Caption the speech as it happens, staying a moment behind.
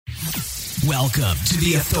Welcome to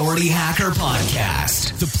the Authority Hacker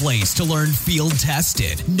Podcast, the place to learn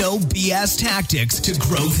field-tested, no BS tactics to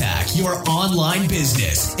growth hack your online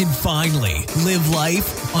business and finally live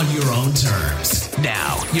life on your own terms.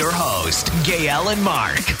 Now, your host, Gael and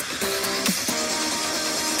Mark.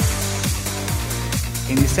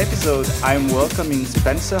 In this episode, I'm welcoming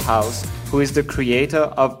Spencer Haws, who is the creator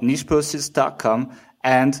of nicheprocess.com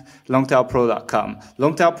and longtailpro.com.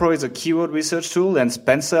 Longtailpro is a keyword research tool, and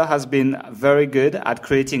Spencer has been very good at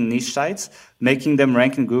creating niche sites, making them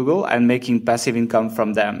rank in Google, and making passive income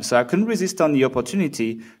from them. So I couldn't resist on the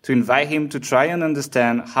opportunity to invite him to try and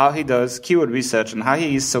understand how he does keyword research and how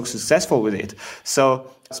he is so successful with it. So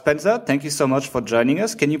Spencer, thank you so much for joining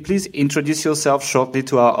us. Can you please introduce yourself shortly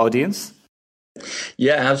to our audience?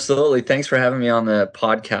 Yeah, absolutely. Thanks for having me on the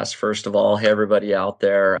podcast, first of all. Hey, everybody out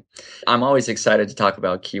there. I'm always excited to talk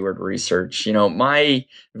about keyword research. You know, my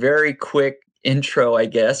very quick intro, I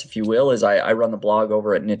guess, if you will, is I run the blog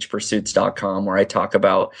over at nichepursuits.com where I talk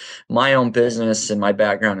about my own business and my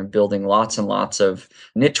background in building lots and lots of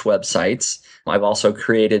niche websites. I've also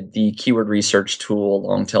created the keyword research tool,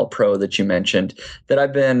 Longtail Pro, that you mentioned, that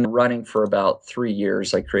I've been running for about 3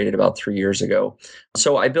 years. I created about 3 years ago.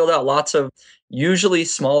 So I build out lots of usually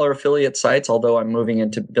smaller affiliate sites, although I'm moving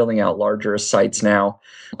into building out larger sites now.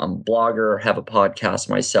 I'm a blogger, have a podcast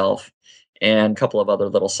myself, and a couple of other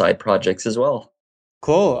little side projects as well.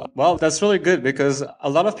 Cool. Well, that's really good because a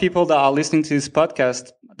lot of people that are listening to this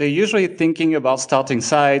podcast, they're usually thinking about starting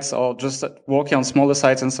sites or just working on smaller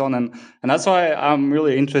sites and so on. And that's why I'm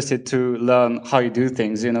really interested to learn how you do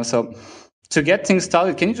things, you know. So to get things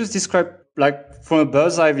started, can you just describe, like, from a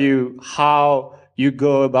bird's eye view, how you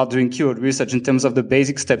go about doing keyword research in terms of the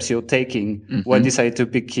basic steps you're taking when deciding to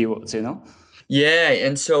pick keywords, you know? Yeah,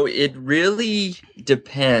 and so it really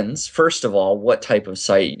depends, first of all, what type of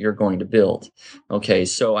site you're going to build. Okay,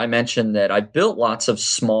 so I mentioned that I built lots of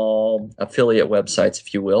small affiliate websites,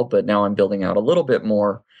 if you will, but now I'm building out a little bit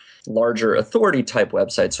more larger authority type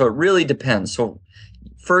websites. So it really depends. So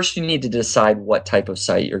first you need to decide what type of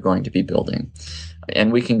site you're going to be building.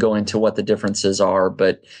 And we can go into what the differences are,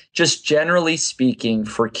 but just generally speaking,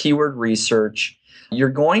 for keyword research, you're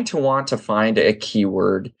going to want to find a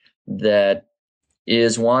keyword that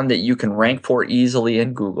is one that you can rank for easily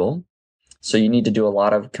in Google. So you need to do a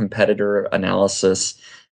lot of competitor analysis,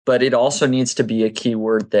 but it also needs to be a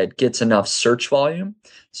keyword that gets enough search volume.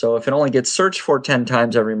 So if it only gets searched for 10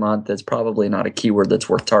 times every month, it's probably not a keyword that's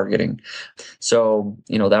worth targeting. So,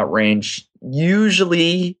 you know, that range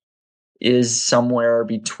usually is somewhere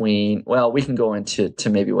between, well, we can go into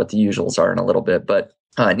maybe what the usuals are in a little bit, but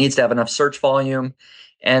it needs to have enough search volume.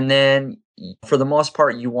 And then for the most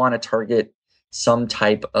part, you want to target some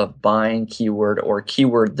type of buying keyword or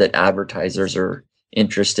keyword that advertisers are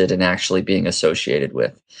interested in actually being associated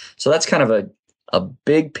with. So that's kind of a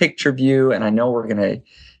big picture view. And I know we're going to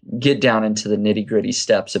get down into the nitty gritty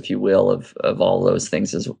steps, if you will, of all those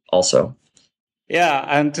things as also. Yeah,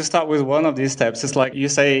 and to start with one of these steps, it's like you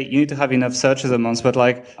say you need to have enough searches a month, but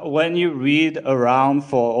like when you read around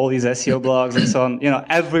for all these SEO blogs and so on, you know,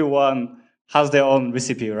 everyone has their own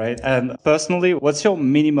recipe, right? And personally, what's your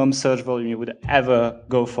minimum search volume you would ever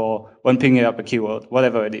go for when picking up a keyword,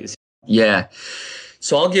 whatever it is? Yeah.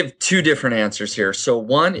 So I'll give two different answers here. So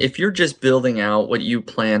one, if you're just building out what you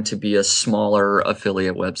plan to be a smaller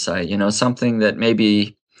affiliate website, you know, something that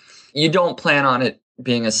maybe you don't plan on it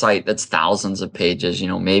being a site that's thousands of pages, you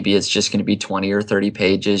know, maybe it's just going to be 20 or 30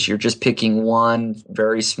 pages. You're just picking one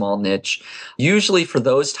very small niche. Usually for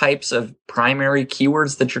those types of primary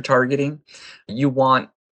keywords that you're targeting, you want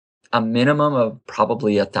a minimum of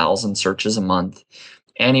probably 1,000 searches a month.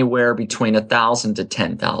 Anywhere between 1,000 to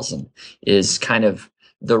 10,000 is kind of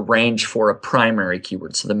the range for a primary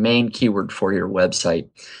keyword. So the main keyword for your website.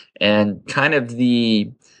 And kind of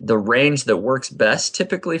the range that works best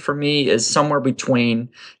typically for me is somewhere between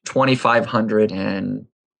 2,500 and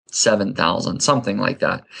 7,000, something like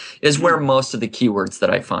that, is where most of the keywords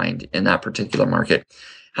that I find in that particular market.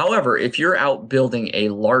 However, if you're out building a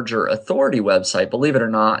larger authority website, believe it or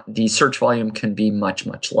not, the search volume can be much,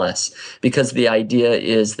 much less because the idea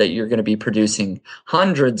is that you're going to be producing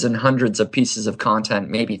hundreds and hundreds of pieces of content,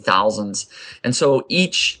 maybe thousands. And so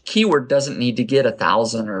each keyword doesn't need to get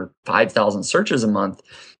 1,000 or 5,000 searches a month.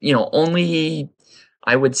 You know, only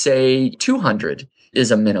I would say 200 is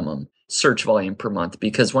a minimum search volume per month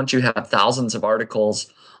because once you have thousands of articles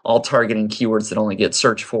all targeting keywords that only get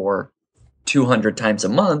searched for 200 times a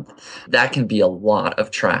month, that can be a lot of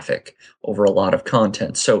traffic over a lot of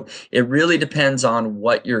content. So it really depends on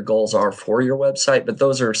what your goals are for your website, but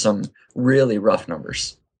those are some really rough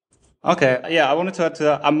numbers. Okay, yeah, I wanted to add to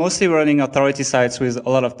that. I'm mostly running authority sites with a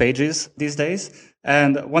lot of pages these days.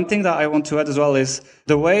 And one thing that I want to add as well is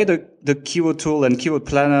the way the keyword tool and keyword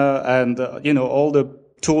planner and, all the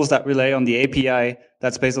tools that rely on the API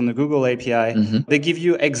that's based on the Google API, they give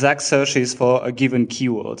you exact searches for a given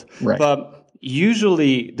keyword. Right. But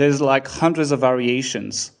usually there's like hundreds of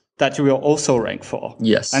variations that you will also rank for.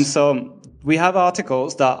 Yes. And so we have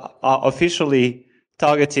articles that are officially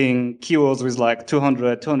targeting keywords with like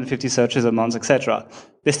 200, 250 searches a month, etc.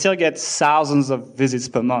 They still get thousands of visits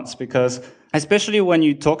per month because especially when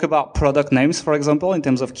you talk about product names, for example, in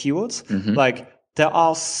terms of keywords, like there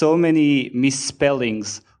are so many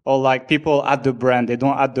misspellings or like people add the brand, they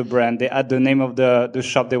don't add the brand, they add the name of the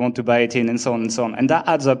shop they want to buy it in and so on and so on. And that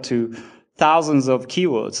adds up to thousands of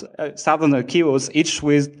keywords, each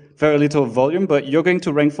with very little volume, but you're going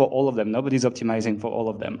to rank for all of them. Nobody's optimizing for all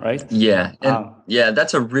of them, right? Yeah. Yeah,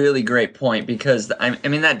 that's a really great point because I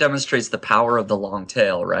mean, that demonstrates the power of the long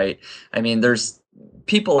tail, right? I mean,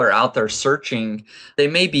 people are out there searching. They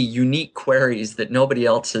may be unique queries that nobody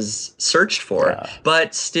else has searched for,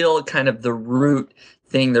 but still kind of the root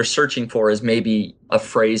thing they're searching for is maybe a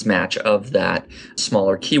phrase match of that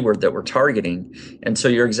smaller keyword that we're targeting. And so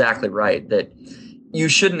you're exactly right that you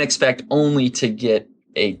shouldn't expect only to get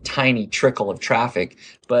a tiny trickle of traffic,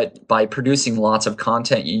 but by producing lots of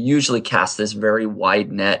content, you usually cast this very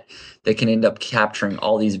wide net that can end up capturing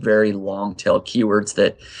all these very long tail keywords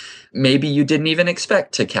that maybe you didn't even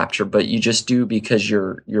expect to capture, but you just do because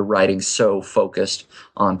you're writing so focused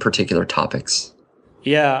on particular topics.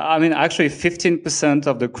 Yeah, I mean, actually 15%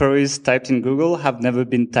 of the queries typed in Google have never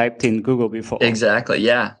been typed in Google before. Exactly,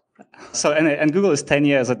 yeah. So, and Google is 10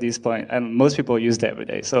 years at this point, and most people use it every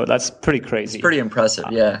day. So that's pretty crazy. It's pretty impressive,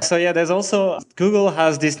 yeah. So yeah, there's also, Google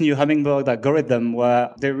has this new Hummingbird algorithm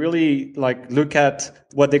where they really look at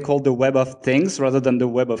what they call the web of things rather than the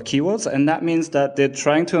web of keywords. And that means that they're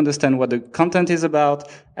trying to understand what the content is about.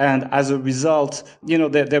 And as a result,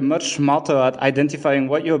 they're much smarter at identifying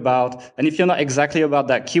what you're about. And if you're not exactly about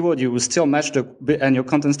that keyword, you will still match and your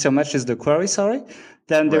content still matches the query,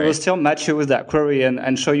 then they will still match you with that query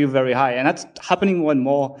and show you very high. And that's happening more and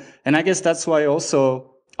more. And I guess that's why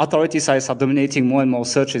also authority sites are dominating more and more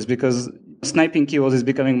searches because sniping keywords is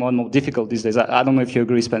becoming more and more difficult these days. I don't know if you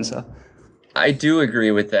agree, Spencer. I do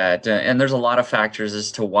agree with that. And there's a lot of factors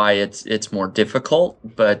as to why it's more difficult.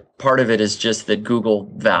 But part of it is just that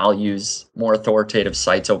Google values more authoritative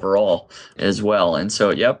sites overall as well. And so,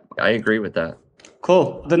 yep, I agree with that.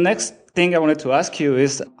 Cool. The next thing I wanted to ask you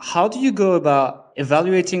is how do you go about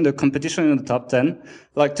evaluating the competition in the top 10,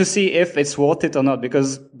 to see if it's worth it or not?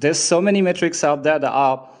 Because there's so many metrics out there that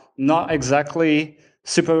are not exactly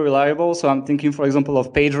super reliable. So I'm thinking, for example,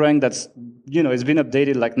 of PageRank that's, it's been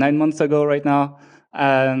updated 9 months ago right now.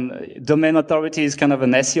 And domain authority is kind of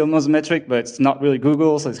an SEO metric, but it's not really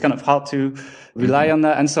Google. So it's kind of hard to rely on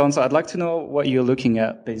that and so on. So I'd like to know what you're looking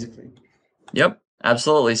at, basically. Yep.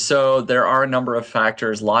 Absolutely. So there are a number of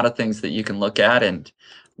factors, a lot of things that you can look at, and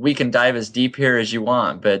we can dive as deep here as you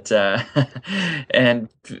want, but and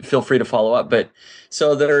feel free to follow up. But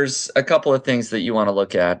so there's a couple of things that you want to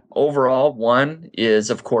look at. Overall, one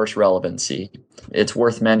is, of course, relevancy. It's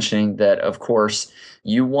worth mentioning that, of course,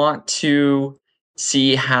 you want to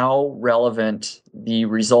see how relevant the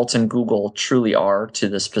results in Google truly are to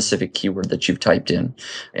the specific keyword that you've typed in.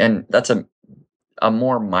 And that's a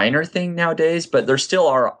more minor thing nowadays, but there still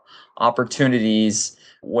are opportunities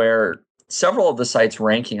where several of the sites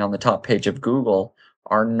ranking on the top page of Google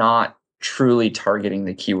are not truly targeting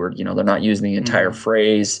the keyword. They're not using the entire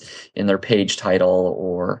phrase in their page title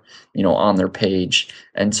or, on their page.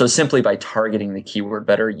 And so simply by targeting the keyword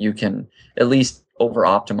better, you can at least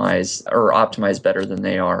over-optimize or optimize better than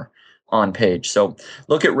they are on page. So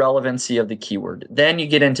look at relevancy of the keyword. Then you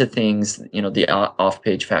get into things, the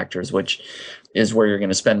off-page factors, which is where you're going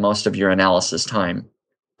to spend most of your analysis time.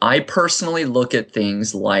 I personally look at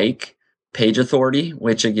things like page authority,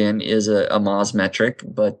 which again is a Haws metric,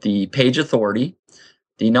 but the page authority,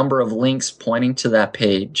 the number of links pointing to that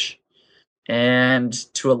page, and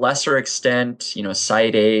to a lesser extent,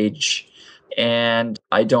 site age. And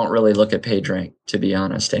I don't really look at PageRank, to be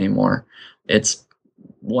honest, anymore. It's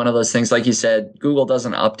one of those things, like you said, Google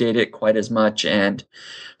doesn't update it quite as much, and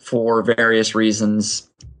for various reasons,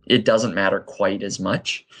 it doesn't matter quite as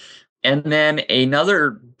much. And then another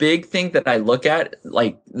big thing that I look at,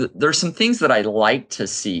 there's some things that I like to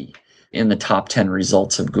see in the top 10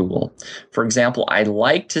 results of Google. For example, I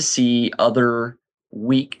like to see other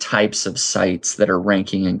weak types of sites that are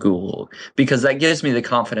ranking in Google because that gives me the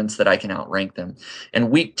confidence that I can outrank them. And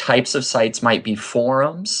weak types of sites might be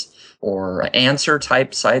forums. or answer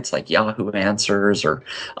type sites like Yahoo Answers or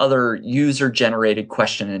other user-generated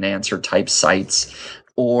question and answer type sites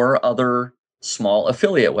or other small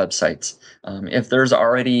affiliate websites. If there's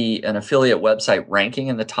already an affiliate website ranking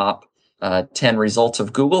in the top 10 results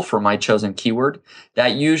of Google for my chosen keyword,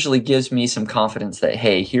 that usually gives me some confidence that,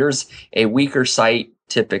 hey, here's a weaker site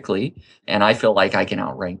typically, and I feel like I can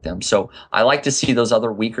outrank them. So I like to see those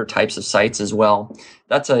other weaker types of sites as well.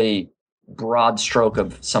 That's a broad stroke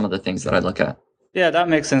of some of the things that I look at. Yeah, that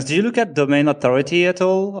makes sense. Do you look at domain authority at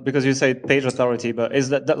all? Because you say page authority, but is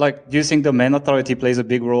that like, do you think domain authority plays a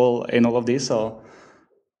big role in all of this? Or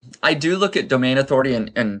I do look at domain authority,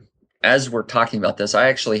 and as we're talking about this, I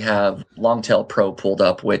actually have Longtail Pro pulled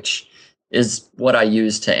up, which is what I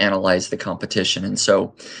use to analyze the competition. And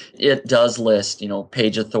so it does list,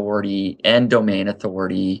 page authority and domain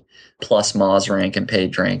authority plus Moz rank and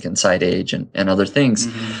page rank and site age and other things.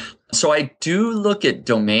 Mm-hmm. So I do look at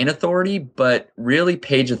domain authority, but really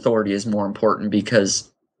page authority is more important because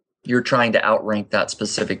you're trying to outrank that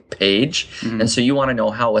specific page. Mm-hmm. And so you want to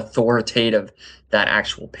know how authoritative that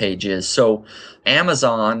actual page is. So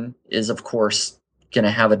Amazon is, of course, going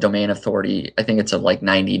to have a domain authority. I think it's at like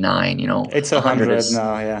 99, It's 100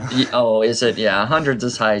 now, yeah. Oh, is it? Yeah, 100's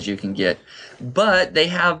as high as you can get. But they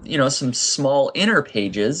have, some small inner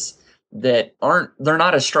pages that they're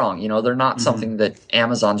not as strong. They're not mm-hmm. something that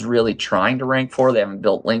Amazon's really trying to rank for. They haven't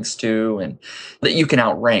built links to, and that you can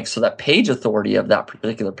outrank. So that page authority of that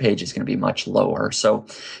particular page is going to be much lower. So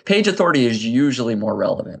page authority is usually more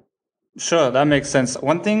relevant. Sure, that makes sense.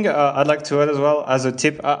 One thing I'd like to add as well as a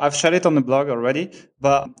tip, I've shared it on the blog already,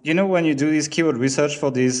 but when you do this keyword research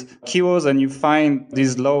for these keywords and you find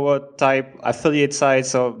these lower type affiliate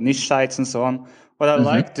sites or niche sites and so on, what I mm-hmm.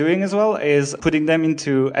 like doing as well is putting them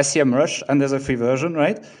into SEMrush, and there's a free version,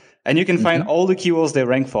 right? And you can mm-hmm. find all the keywords they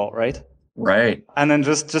rank for, right? Right. And then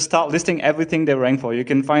just start listing everything they rank for. You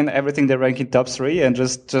can find everything they rank in top 3 and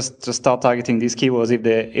just start targeting these keywords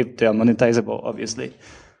if they're monetizable, obviously.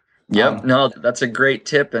 Yep. No, that's a great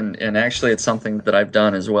tip. And actually, it's something that I've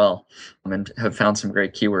done as well and have found some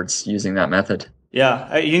great keywords using that method.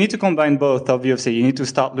 Yeah. You need to combine both, obviously. You need to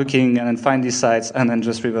start looking and then find these sites and then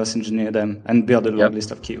just reverse engineer them and build a long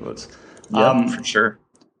list of keywords. Yeah, for sure.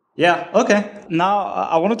 Yeah. Okay. Now,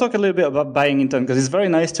 I want to talk a little bit about buying in turn because it's very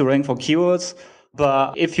nice to rank for keywords.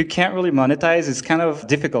 But if you can't really monetize, it's kind of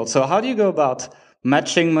difficult. So how do you go about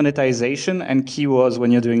matching monetization and keywords when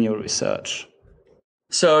you're doing your research?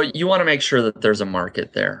 So you want to make sure that there's a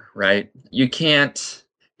market there, right? You can't,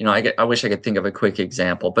 I wish I could think of a quick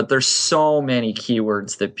example, but there's so many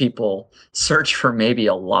keywords that people search for maybe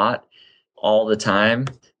a lot all the time,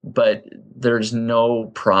 but there's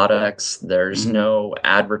no products, there's mm-hmm. no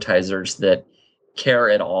advertisers that care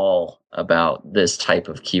at all about this type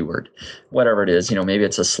of keyword. Whatever it is, maybe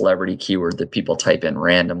it's a celebrity keyword that people type in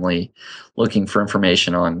randomly looking for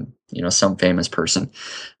information on, some famous person,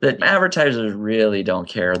 that advertisers really don't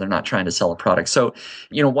care. They're not trying to sell a product. So,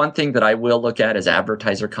 one thing that I will look at is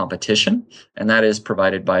advertiser competition, and that is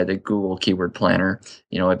provided by the Google Keyword Planner.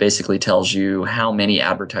 It basically tells you how many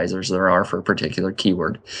advertisers there are for a particular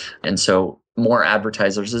keyword. And so more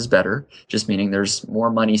advertisers is better, just meaning there's more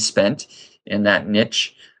money spent in that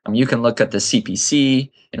niche. You can look at the CPC.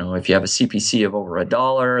 If you have a CPC of over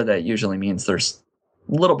 $1, that usually means there's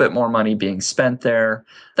a little bit more money being spent there,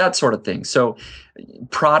 that sort of thing. So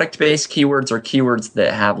product-based keywords or keywords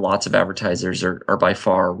that have lots of advertisers are by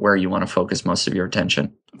far where you want to focus most of your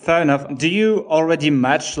attention. Fair enough. Do you already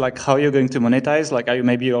match how you're going to monetize? Are you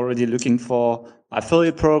maybe already looking for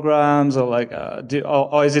affiliate programs or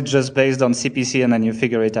or is it just based on CPC and then you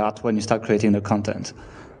figure it out when you start creating the content?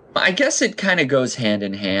 I guess it kind of goes hand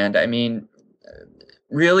in hand. I mean,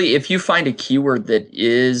 really, if you find a keyword that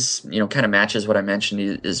is, kind of matches what I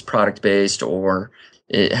mentioned, is product-based or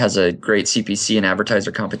it has a great CPC and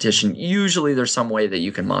advertiser competition, usually there's some way that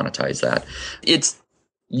you can monetize that. It's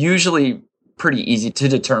usually pretty easy to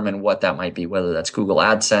determine what that might be, whether that's Google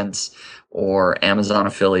AdSense or Amazon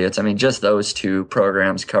affiliates. I mean, just those two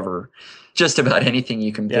programs cover just about anything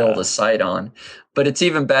you can build a site on. But it's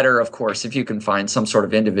even better, of course, if you can find some sort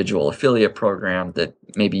of individual affiliate program that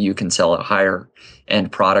maybe you can sell a higher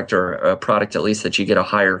end product or a product at least that you get a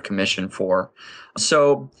higher commission for.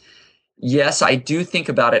 So yes, I do think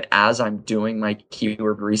about it as I'm doing my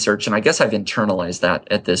keyword research. And I guess I've internalized that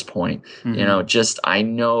at this point. Mm-hmm. I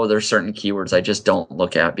know there's certain keywords I just don't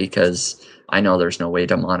look at because I know there's no way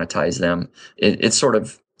to monetize them. It's sort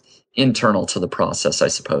of internal to the process, I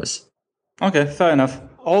suppose. Okay, fair enough.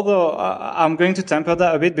 Although I'm going to temper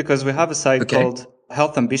that a bit because we have a site called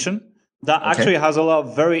Health Ambition, that actually has a lot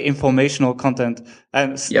of very informational content.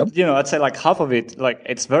 And, I'd say like half of it, like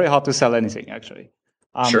it's very hard to sell anything actually.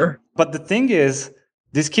 Sure. But the thing is,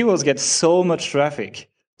 these keywords get so much traffic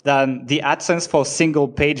that the AdSense for single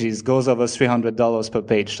pages goes over $300 per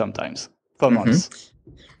page sometimes per month.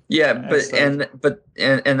 Yeah, but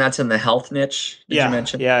that's in the health niche. Did you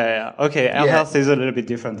mention? Yeah. Okay, health is a little bit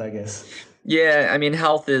different, I guess. Yeah, I mean,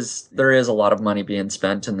 there is a lot of money being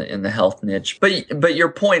spent in the health niche. But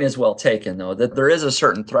your point is well taken, though, that there is a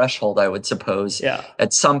certain threshold, I would suppose,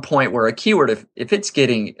 at some point where a keyword, if it's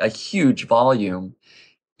getting a huge volume,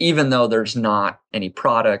 even though there's not any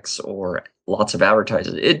products or lots of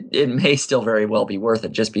advertisers, it may still very well be worth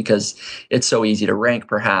it just because it's so easy to rank,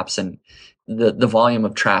 perhaps, and the volume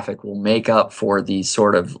of traffic will make up for the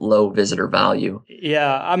sort of low visitor value.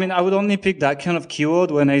 Yeah, I mean, I would only pick that kind of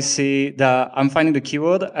keyword when I see that I'm finding the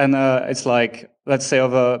keyword and it's like, let's say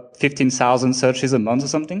over 15,000 searches a month or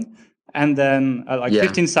something. And then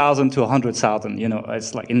 15,000 to 100,000,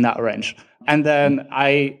 it's like in that range. And then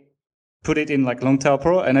I put it in like Longtail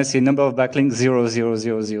Pro and I see a number of backlinks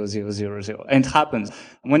 0.0000000. And it happens.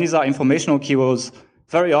 When these are informational keywords,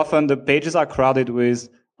 very often the pages are crowded with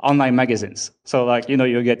online magazines. So like,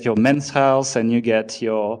 you get your Men's Health and you get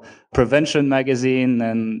your Prevention magazine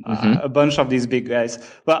and a bunch of these big guys.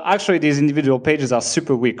 But actually these individual pages are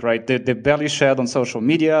super weak, right? They're barely shared on social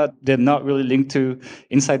media. They're not really linked to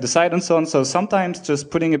inside the site and so on. So sometimes just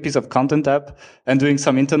putting a piece of content up and doing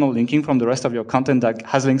some internal linking from the rest of your content that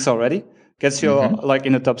has links already gets you like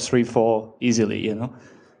in the top 3-4 easily,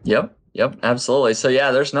 Yep, absolutely. So yeah,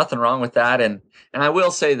 there's nothing wrong with that. And I will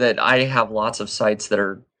say that I have lots of sites that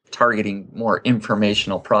are targeting more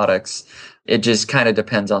informational products. It just kind of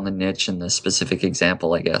depends on the niche and the specific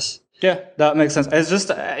example, I guess. Yeah, that makes sense. It's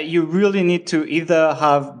just you really need to either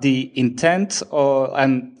have the intent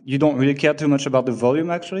and you don't really care too much about the volume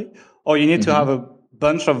actually, or you need to have a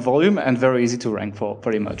bunch of volume and very easy to rank for,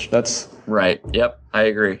 pretty much. That's right. Yep, I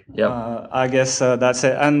agree. Yep. I guess that's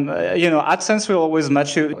it. And AdSense will always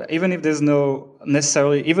match you, even if there's no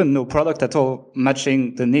product at all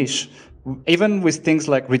matching the niche. Even with things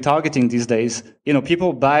like retargeting these days,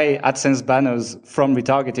 people buy AdSense banners from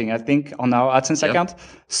retargeting. I think on our AdSense account,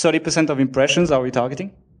 30% of impressions are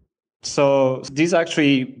retargeting. So these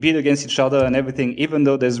actually bid against each other and everything, even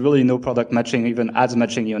though there's really no product matching, even ads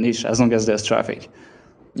matching your niche, as long as there's traffic.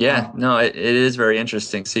 Yeah, no, it is very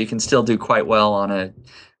interesting. So you can still do quite well on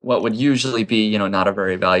what would usually be, not a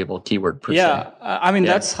very valuable keyword per se. Yeah, I mean,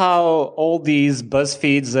 that's how all these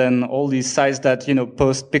BuzzFeeds and all these sites that,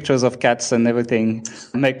 post pictures of cats and everything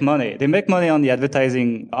make money. They make money on the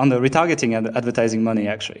advertising, on the retargeting and advertising money,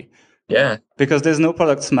 actually. Yeah. Because there's no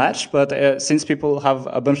products match, but since people have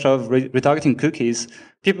a bunch of retargeting cookies,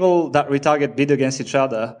 people that retarget bid against each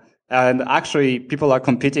other, and actually people are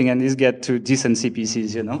competing and these get to decent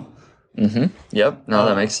CPCs, Yep. No,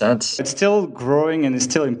 that makes sense. It's still growing and it's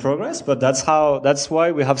still in progress, but that's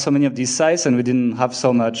why we have so many of these sites and we didn't have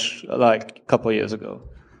so much like a couple of years ago.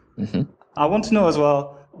 I want to know as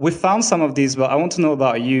well, we found some of these, but I want to know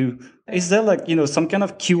about you. Is there like, some kind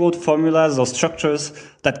of keyword formulas or structures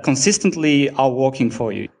that consistently are working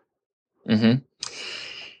for you?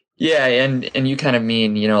 Yeah, and you kind of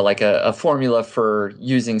mean, like a formula for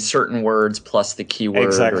using certain words plus the keyword,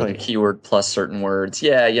 exactly, or the keyword plus certain words.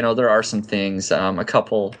 Yeah, there are some things. A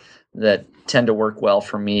couple that tend to work well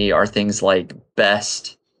for me are things like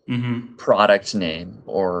best product name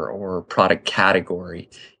or product category,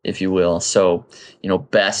 if you will. So,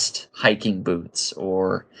 best hiking boots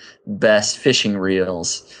or best fishing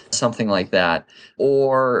reels, something like that.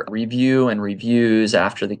 Or review and reviews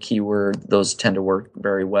after the keyword. Those tend to work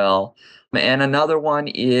very well. And another one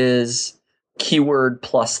is keyword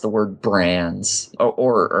plus the word brands,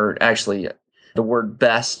 or actually the word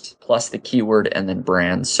best plus the keyword and then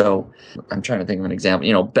brands. So I'm trying to think of an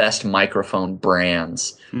example, best microphone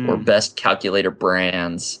brands or best calculator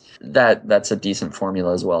brands. That's a decent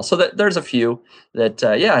formula as well. So there's a few that,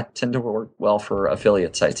 tend to work well for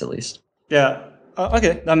affiliate sites at least. Yeah.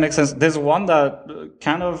 Okay. That makes sense. There's one that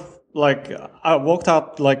kind of like I worked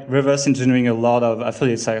out like reverse engineering a lot of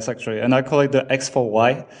affiliate sites actually, and I call it the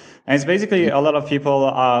X4Y. And it's basically a lot of people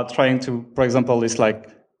are trying to, for example, it's like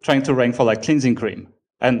trying to rank for like cleansing cream.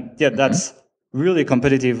 And that's really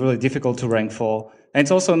competitive, really difficult to rank for. And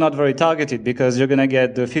it's also not very targeted because you're going to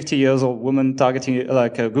get the 50-year-old woman targeting,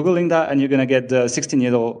 Googling that, and you're going to get the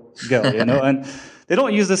 16-year-old girl, and they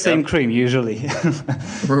don't use the same cream usually.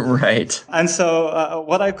 Right. And so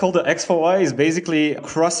what I call the X4Y is basically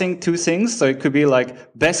crossing two things. So it could be like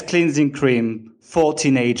best cleansing cream for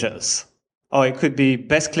teenagers, or it could be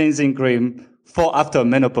best cleansing cream for after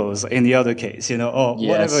menopause in the other case, or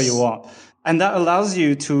whatever you want. And that allows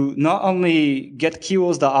you to not only get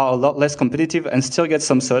keywords that are a lot less competitive and still get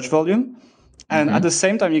some search volume. And at the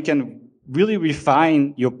same time, you can really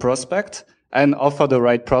refine your prospect and offer the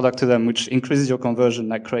right product to them, which increases your conversion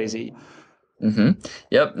like crazy.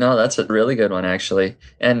 Yep. No, that's a really good one, actually.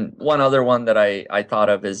 And one other one that I thought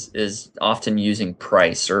of is often using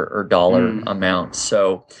price or dollar amount.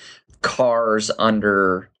 So cars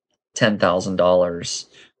under $10,000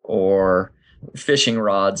 or fishing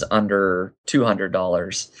rods under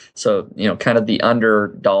 $200. So, kind of the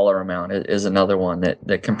under dollar amount is another one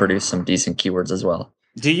that can produce some decent keywords as well.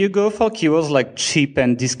 Do you go for keywords like cheap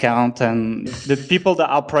and discount and the people that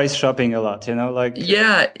are price shopping a lot,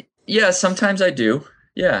 Yeah, sometimes I do.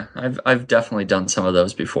 Yeah, I've definitely done some of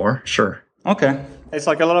those before. Sure. Okay. It's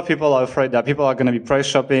like a lot of people are afraid that people are going to be price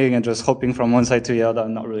shopping and just hopping from one side to the other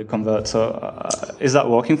and not really convert. So is that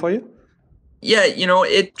working for you? Yeah,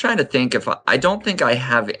 trying to think if I don't think I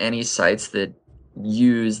have any sites that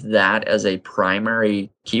use that as a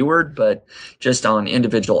primary keyword, but just on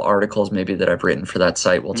individual articles maybe that I've written for that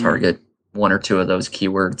site, we'll target one or two of those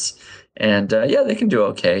keywords. And they can do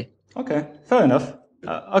okay. Okay, fair enough.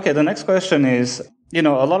 Okay, the next question is, a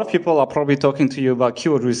lot of people are probably talking to you about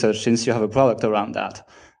keyword research since you have a product around that.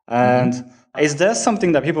 And is there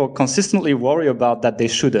something that people consistently worry about that they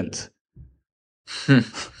shouldn't?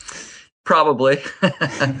 Probably.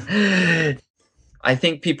 I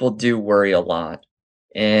think people do worry a lot.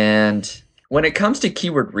 And when it comes to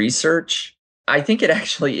keyword research, I think it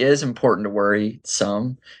actually is important to worry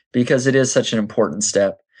some because it is such an important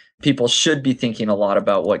step. People should be thinking a lot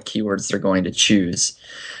about what keywords they're going to choose.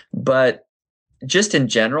 But just in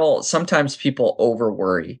general, sometimes people over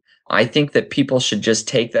worry. I think that people should just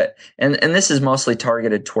take that, and this is mostly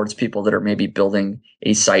targeted towards people that are maybe building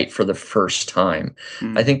a site for the first time.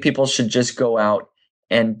 I think people should just go out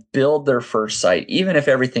and build their first site, even if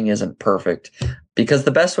everything isn't perfect, because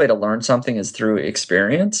the best way to learn something is through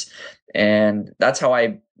experience. And that's how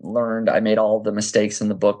I learned. I made all the mistakes in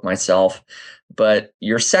the book myself, but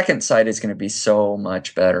your second site is going to be so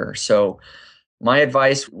much better. So my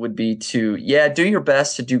advice would be to, do your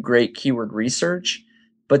best to do great keyword research,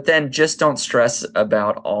 but then just don't stress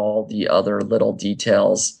about all the other little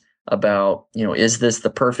details about, is this the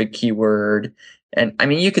perfect keyword? And I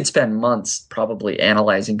mean, you could spend months probably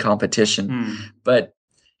analyzing competition, but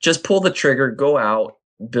just pull the trigger, go out,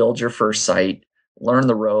 build your first site, learn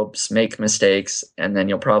the ropes, make mistakes, and then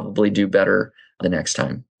you'll probably do better the next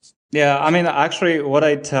time. Yeah, I mean, actually, what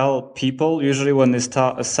I tell people usually when they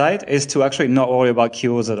start a site is to actually not worry about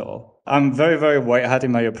keywords at all. I'm very, very white hat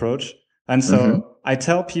in my approach. And so I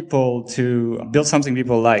tell people to build something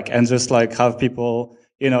people like and just like have people,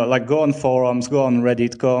 go on forums, go on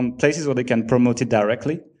Reddit, go on places where they can promote it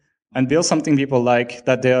directly and build something people like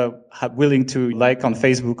that they're willing to like on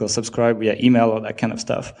Facebook or subscribe via email or that kind of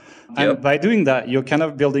stuff. And by doing that, you're kind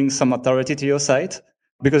of building some authority to your site.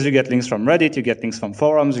 Because you get links from Reddit, you get links from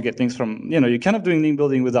forums, you get links from, you're kind of doing link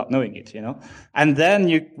building without knowing it, And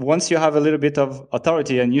then once you have a little bit of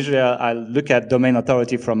authority, and usually I look at domain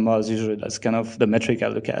authority from Haws, usually that's kind of the metric I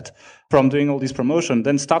look at, from doing all this promotion,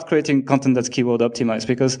 then start creating content that's keyword optimized.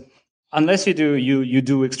 Because unless you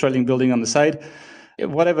do extra link building on the side,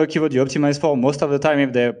 whatever keyword you optimize for, most of the time,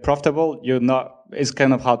 if they're profitable, it's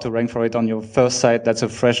kind of hard to rank for it on your first site that's a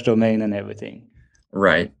fresh domain and everything.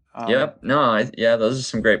 Right. Those are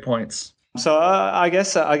some great points. So I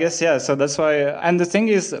guess, yeah. So that's why. And the thing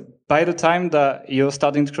is, by the time that you're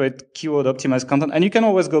starting to create keyword optimized content, and you can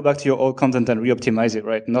always go back to your old content and re-optimize it,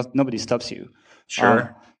 right? Nobody stops you.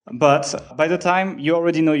 Sure. But by the time you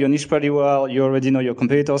already know your niche pretty well, you already know your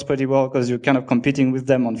competitors pretty well because you're kind of competing with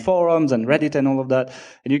them on forums and Reddit and all of that.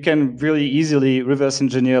 And you can really easily reverse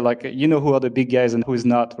engineer, who are the big guys and who is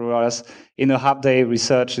not. Whereas in a half-day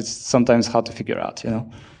research, it's sometimes hard to figure out,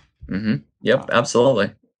 Yep,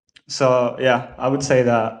 absolutely. So, I would say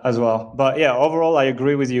that as well. But overall, I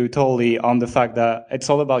agree with you totally on the fact that it's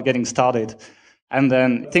all about getting started. And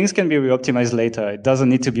then things can be re-optimized later. It doesn't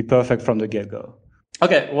need to be perfect from the get-go.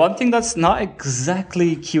 Okay, one thing that's not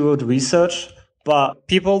exactly keyword research, but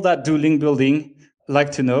people that do link building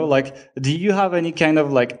like to know, do you have any kind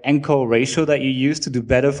of anchor ratio that you use to do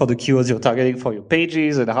better for the keywords you're targeting for your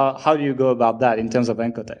pages? And how do you go about that in terms of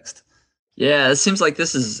anchor text? Yeah, it seems like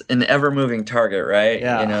this is an ever-moving target, right?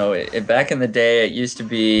 Yeah. Back in the day, it used to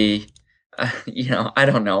be, I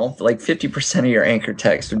don't know, 50% of your anchor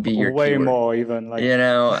text would be your way keyword. More even.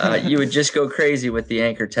 You would just go crazy with the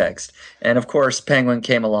anchor text. And of course, Penguin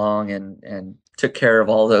came along and took care of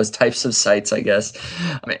all those types of sites, I guess.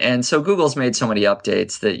 And so Google's made so many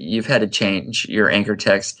updates that you've had to change your anchor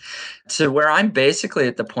text to where I'm basically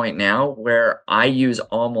at the point now where I use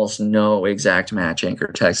almost no exact match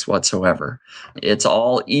anchor text whatsoever. It's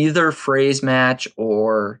all either phrase match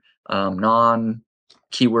or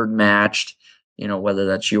non-keyword matched, whether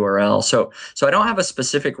that's URL. So I don't have a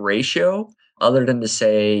specific ratio other than to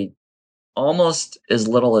say almost as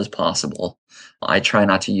little as possible. I try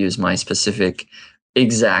not to use my specific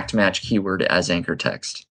exact match keyword as anchor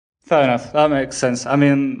text. Fair enough. That makes sense. I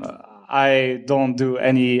mean, I don't do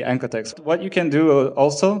any anchor text. What you can do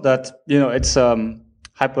also that, it's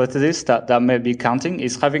hypothesis that may be counting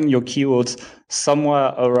is having your keywords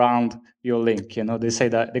somewhere around your link. They say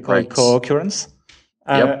that they call it co-occurrence.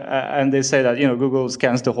 And they say that, Google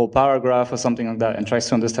scans the whole paragraph or something like that and tries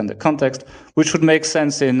to understand the context, which would make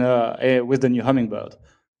sense with the new Hummingbird.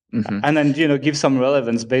 Mm-hmm. And then, give some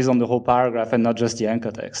relevance based on the whole paragraph and not just the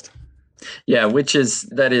anchor text. Yeah,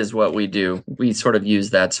 that is what we do. We sort of use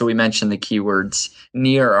that. So we mention the keywords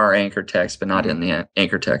near our anchor text, but not in the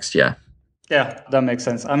anchor text. Yeah. Yeah, that makes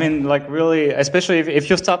sense. I mean, like really, especially if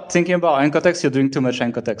you start thinking about anchor text, you're doing too much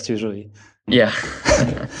anchor text usually. Yeah.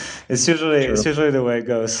 It's usually the way it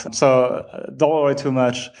goes. So don't worry too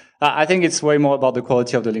much. I think it's way more about the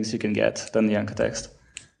quality of the links you can get than the anchor text.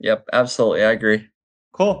 Yep, absolutely. I agree.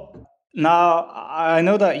 Cool. Now, I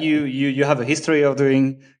know that you have a history of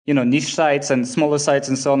doing, niche sites and smaller sites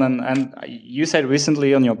and so on. And you said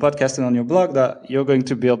recently on your podcast and on your blog that you're going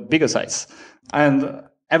to build bigger sites. And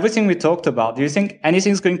everything we talked about, do you think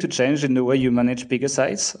anything's going to change in the way you manage bigger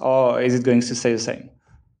sites, or is it going to stay the same?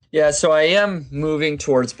 Yeah, so I am moving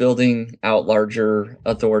towards building out larger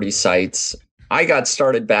authority sites. I got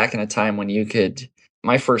started back in a time when I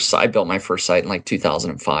built my first site in like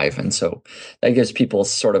 2005. And so that gives people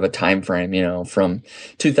sort of a time frame, from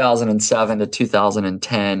 2007 to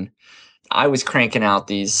 2010. I was cranking out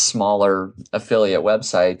these smaller affiliate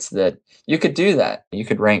websites that you could do that. You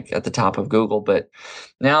could rank at the top of Google. But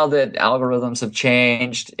now that algorithms have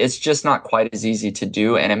changed, it's just not quite as easy to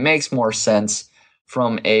do. And it makes more sense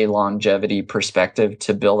from a longevity perspective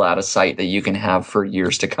to build out a site that you can have for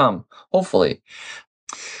years to come, hopefully.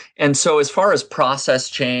 And so as far as process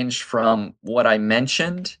change from what I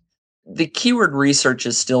mentioned, the keyword research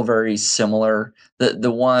is still very similar.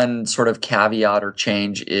 The one sort of caveat or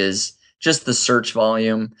change is just the search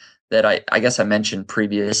volume that I guess I mentioned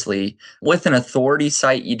previously. With an authority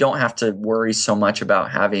site, you don't have to worry so much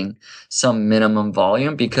about having some minimum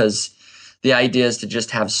volume because the idea is to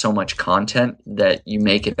just have so much content that you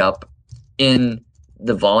make it up in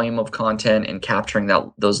the volume of content and capturing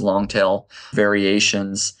those long tail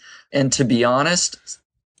variations. And to be honest,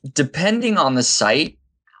 depending on the site,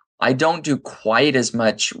 I don't do quite as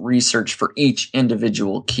much research for each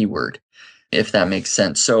individual keyword, if that makes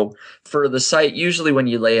sense. So for the site, usually when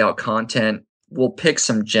you lay out content, we'll pick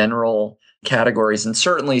some general categories and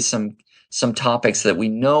certainly some topics that we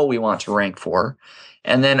know we want to rank for.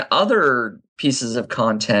 And then other pieces of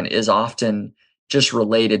content is often just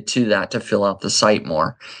related to that to fill out the site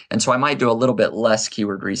more. And so I might do a little bit less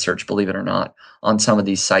keyword research, believe it or not, on some of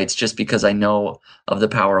these sites just because I know of the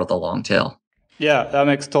power of the long tail. Yeah, that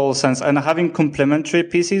makes total sense. And having complementary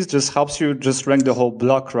pieces just helps you just rank the whole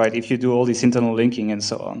block, right? If you do all this internal linking and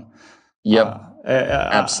so on. Yep,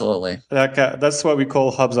 absolutely. That's what we call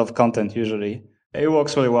hubs of content usually. It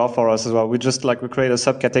works really well for us as well. We just we create a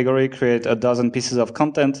subcategory, create a dozen pieces of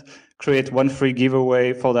content, create one free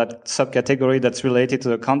giveaway for that subcategory that's related to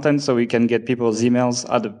the content so we can get people's emails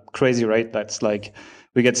at a crazy rate. That's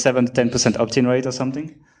we get 7 to 10% opt-in rate or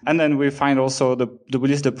something. And then we find also we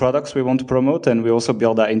list the products we want to promote, and we also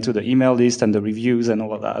build that into the email list and the reviews and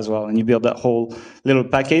all of that as well. And you build that whole little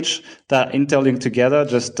package that interlinked together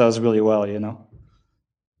just does really well,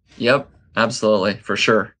 Yep. Absolutely, for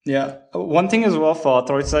sure. Yeah. One thing as well for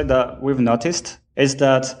authority site that we've noticed is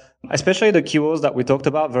that, especially the keywords that we talked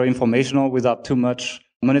about, very informational without too much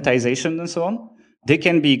monetization and so on, they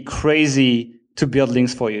can be crazy to build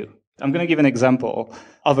links for you. I'm going to give an example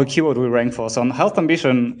of a keyword we rank for. So on Health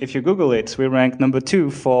Ambition, if you Google it, we rank number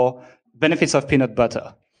 2 for benefits of peanut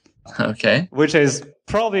butter. Okay. Which is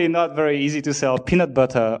probably not very easy to sell peanut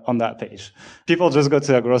butter on that page. People just go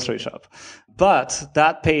to a grocery shop. But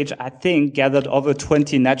that page, I think, gathered over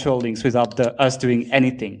 20 natural links without us doing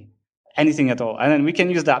anything at all. And then we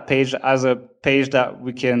can use that page as a page that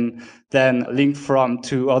we can then link from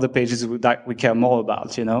to other pages that we care more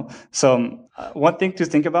about, So one thing to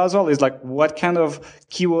think about as well is what kind of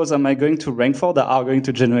keywords am I going to rank for that are going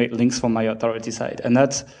to generate links from my authority site? And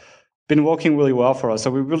that's been working really well for us.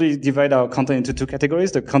 So we really divide our content into 2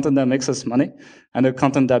 categories: the content that makes us money and the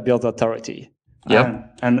content that builds authority.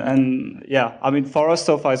 Yep. And yeah, I mean, for us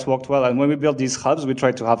so far it's worked well. And when we build these hubs, we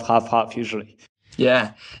try to have half usually.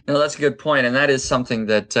 Yeah, no, that's a good point. And that is something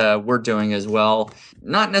that we're doing as well.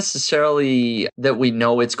 Not necessarily that we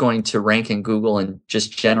know it's going to rank in Google and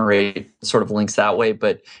just generate sort of links that way,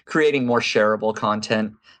 but creating more shareable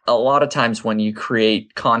content. A lot of times when you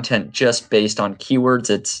create content just based on keywords,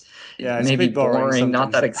 it's maybe boring,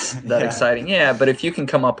 not that exciting. Yeah, but if you can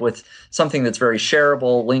come up with something that's very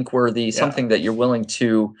shareable, link worthy, something that you're willing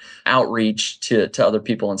to outreach to other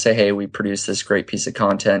people and say, hey, we produce this great piece of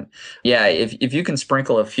content. Yeah, if you can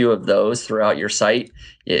sprinkle a few of those throughout your site,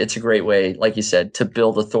 it's a great way, like you said, to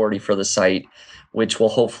build authority for the site, which will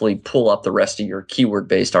hopefully pull up the rest of your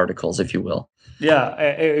keyword-based articles, if you will. Yeah,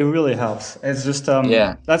 it really helps. It's just,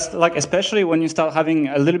 that's like, especially when you start having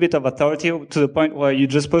a little bit of authority to the point where you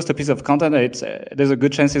just post a piece of content, there's a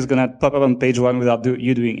good chance it's going to pop up on page one without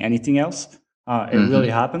you doing anything else. It really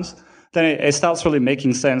happens. Then it starts really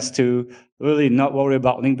making sense to really not worry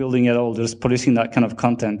about link building at all, just producing that kind of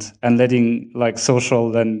content and letting like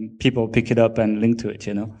social, then people pick it up and link to it,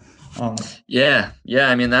 you know? Yeah.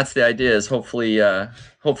 I mean, that's the idea is hopefully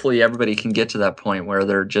everybody can get to that point where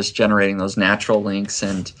they're just generating those natural links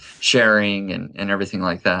and sharing and everything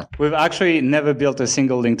like that. We've actually never built a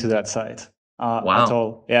single link to that site at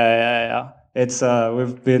all. Yeah. It's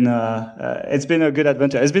been a good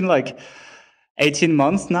adventure. It's been like 18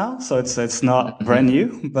 months now, so it's not brand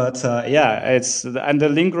new, but and the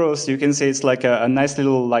link growth, you can see it's like a nice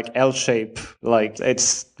little like L shape, like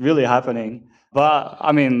it's really happening. But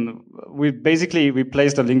I mean, we basically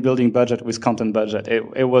replaced the link building budget with content budget.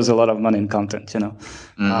 It was a lot of money in content, you know.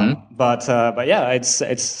 But yeah,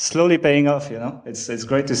 it's slowly paying off, you know. It's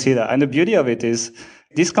great to see that. And the beauty of it is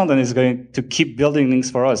this content is going to keep building links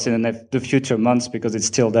for us in the future months because it's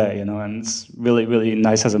still there, you know, and it's really, really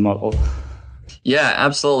nice as a model. Yeah,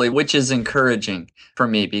 absolutely, which is encouraging for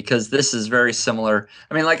me because this is very similar.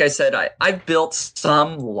 I mean, like I said, I've built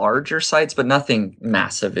some larger sites, but nothing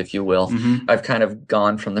massive, if you will. I've kind of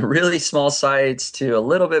gone from the really small sites to a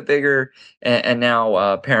little bit bigger. And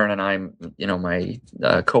now Perrin and I, you know, my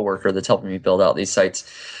coworker that's helping me build out these sites,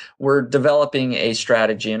 we're developing a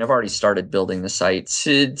strategy and I've already started building the site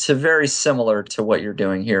to very similar to what you're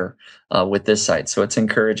doing here with this site. So it's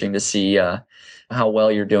encouraging to see how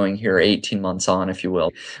well you're doing here 18 months on, if you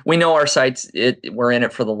will. We know our sites, we're in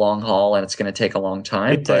it for the long haul and it's going to take a long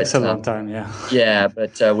time. It takes a long time, yeah. Yeah,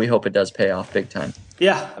 but we hope it does pay off big time.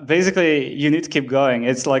 Yeah, basically you need to keep going.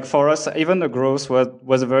 It's like for us, even the growth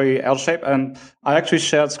was a very L-shaped, and I actually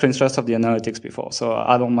shared screenshots of the analytics before, so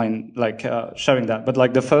I don't mind like sharing that. But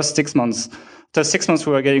like the first 6 months,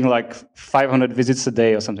 we were getting like 500 visits a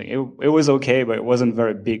day or something. It was okay, but it wasn't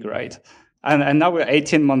very big, right? And now we're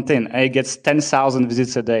 18 months in, and it gets 10,000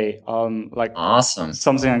 visits a day on like awesome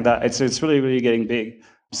something like that. It's really, really getting big.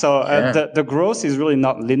 So the growth is really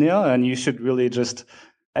not linear, and you should really just.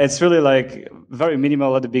 It's really like very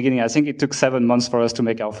minimal at the beginning. I think it took 7 months for us to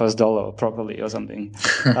make our first dollar properly or something,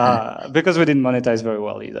 because we didn't monetize very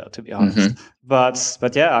well either, to be honest.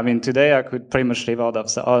 But yeah, I mean, today I could pretty much live out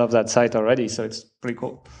of that site already, so it's pretty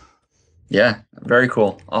cool. Yeah, very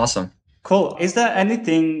cool. Awesome. Cool. Is there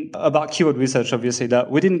anything about keyword research, obviously,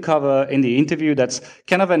 that we didn't cover in the interview that's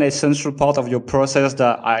kind of an essential part of your process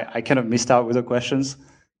that I kind of missed out with the questions?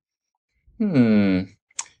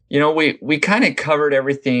 You know, we kind of covered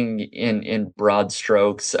everything in broad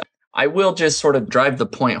strokes. I will just sort of drive the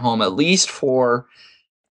point home, at least for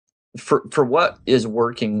what is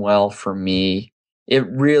working well for me. It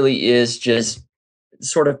really is just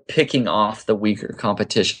sort of picking off the weaker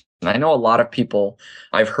competition. I know a lot of people,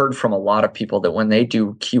 I've heard from a lot of people that when they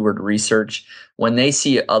do keyword research, when they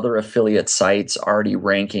see other affiliate sites already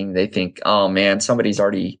ranking, they think, oh man, somebody's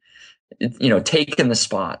already, you know, taken the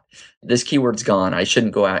spot. This keyword's gone. I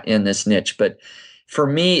shouldn't go out in this niche. But for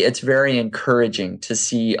me, it's very encouraging to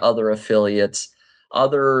see other affiliates,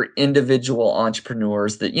 other individual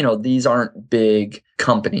entrepreneurs that, you know, these aren't big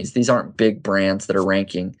companies. These aren't big brands that are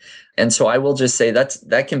ranking. And so I will just say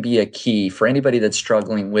that can be a key for anybody that's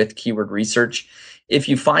struggling with keyword research. If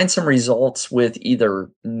you find some results with either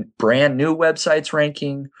brand new websites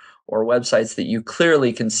ranking or websites that you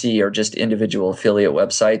clearly can see are just individual affiliate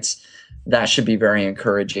websites, that should be very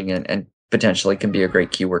encouraging and potentially can be a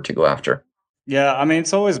great keyword to go after. Yeah, I mean,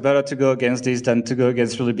 it's always better to go against these than to go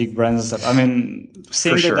against really big brands. I mean,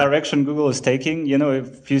 seeing the direction Google is taking, you know,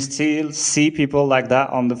 if you still see people like that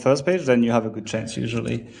on the first page, then you have a good chance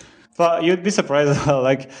usually. But you'd be surprised,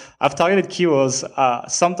 like I've targeted keywords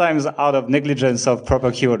sometimes out of negligence of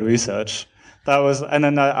proper keyword research. And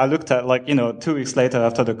then I looked at 2 weeks later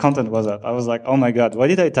after the content was up, I was like, oh my God, why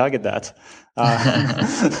did I target that?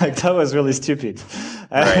 That was really stupid.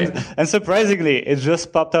 And surprisingly, it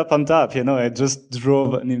just popped up on top, it just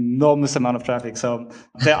drove an enormous amount of traffic. So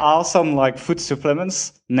there are some food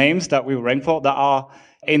supplements names that we rank for that are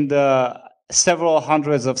in the several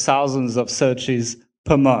hundreds of thousands of searches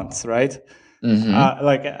per month, right? Mm-hmm.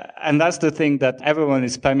 And that's the thing that everyone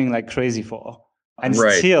is spamming like crazy for. And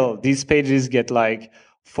still, these pages get 400,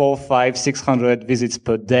 500, 600 visits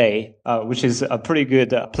per day, which is a pretty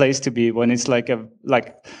good place to be when it's like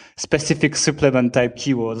specific supplement type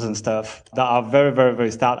keywords and stuff that are very, very,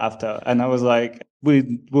 very sought after. And I was like,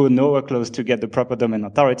 we were nowhere close to get the proper domain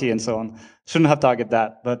authority and so on. Shouldn't have targeted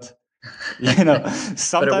that, but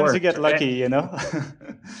sometimes you get lucky,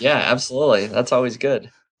 Yeah, absolutely. That's always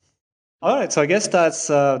good. All right, so I guess that's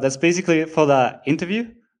basically it for that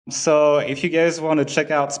interview. So if you guys want to check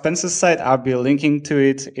out Spencer's site, I'll be linking to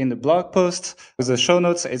it in the blog post. With the show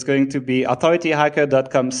notes, it's going to be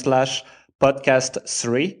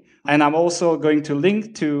authorityhacker.com/podcast3. And I'm also going to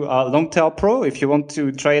link to Longtail Pro. If you want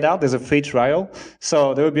to try it out, there's a free trial.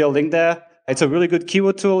 So there will be a link there. It's a really good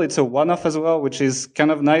keyword tool. It's a one-off as well, which is kind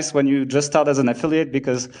of nice when you just start as an affiliate,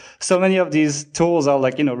 because so many of these tools are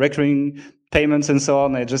recurring payments and so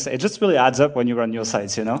on. It just really adds up when you run your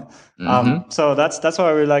sites, Mm-hmm. So that's what I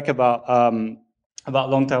really like about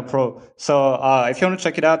Longtail Pro. So if you want to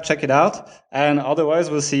check it out. And otherwise,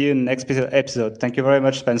 we'll see you in the next episode. Thank you very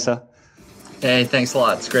much, Spencer. Hey, thanks a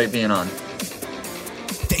lot. It's great being on.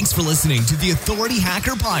 Thanks for listening to the Authority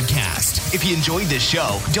Hacker Podcast. If you enjoyed this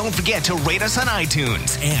show, don't forget to rate us on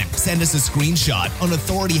iTunes and send us a screenshot on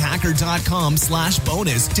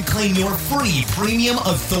authorityhacker.com/bonus to claim your free premium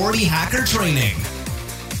Authority Hacker training.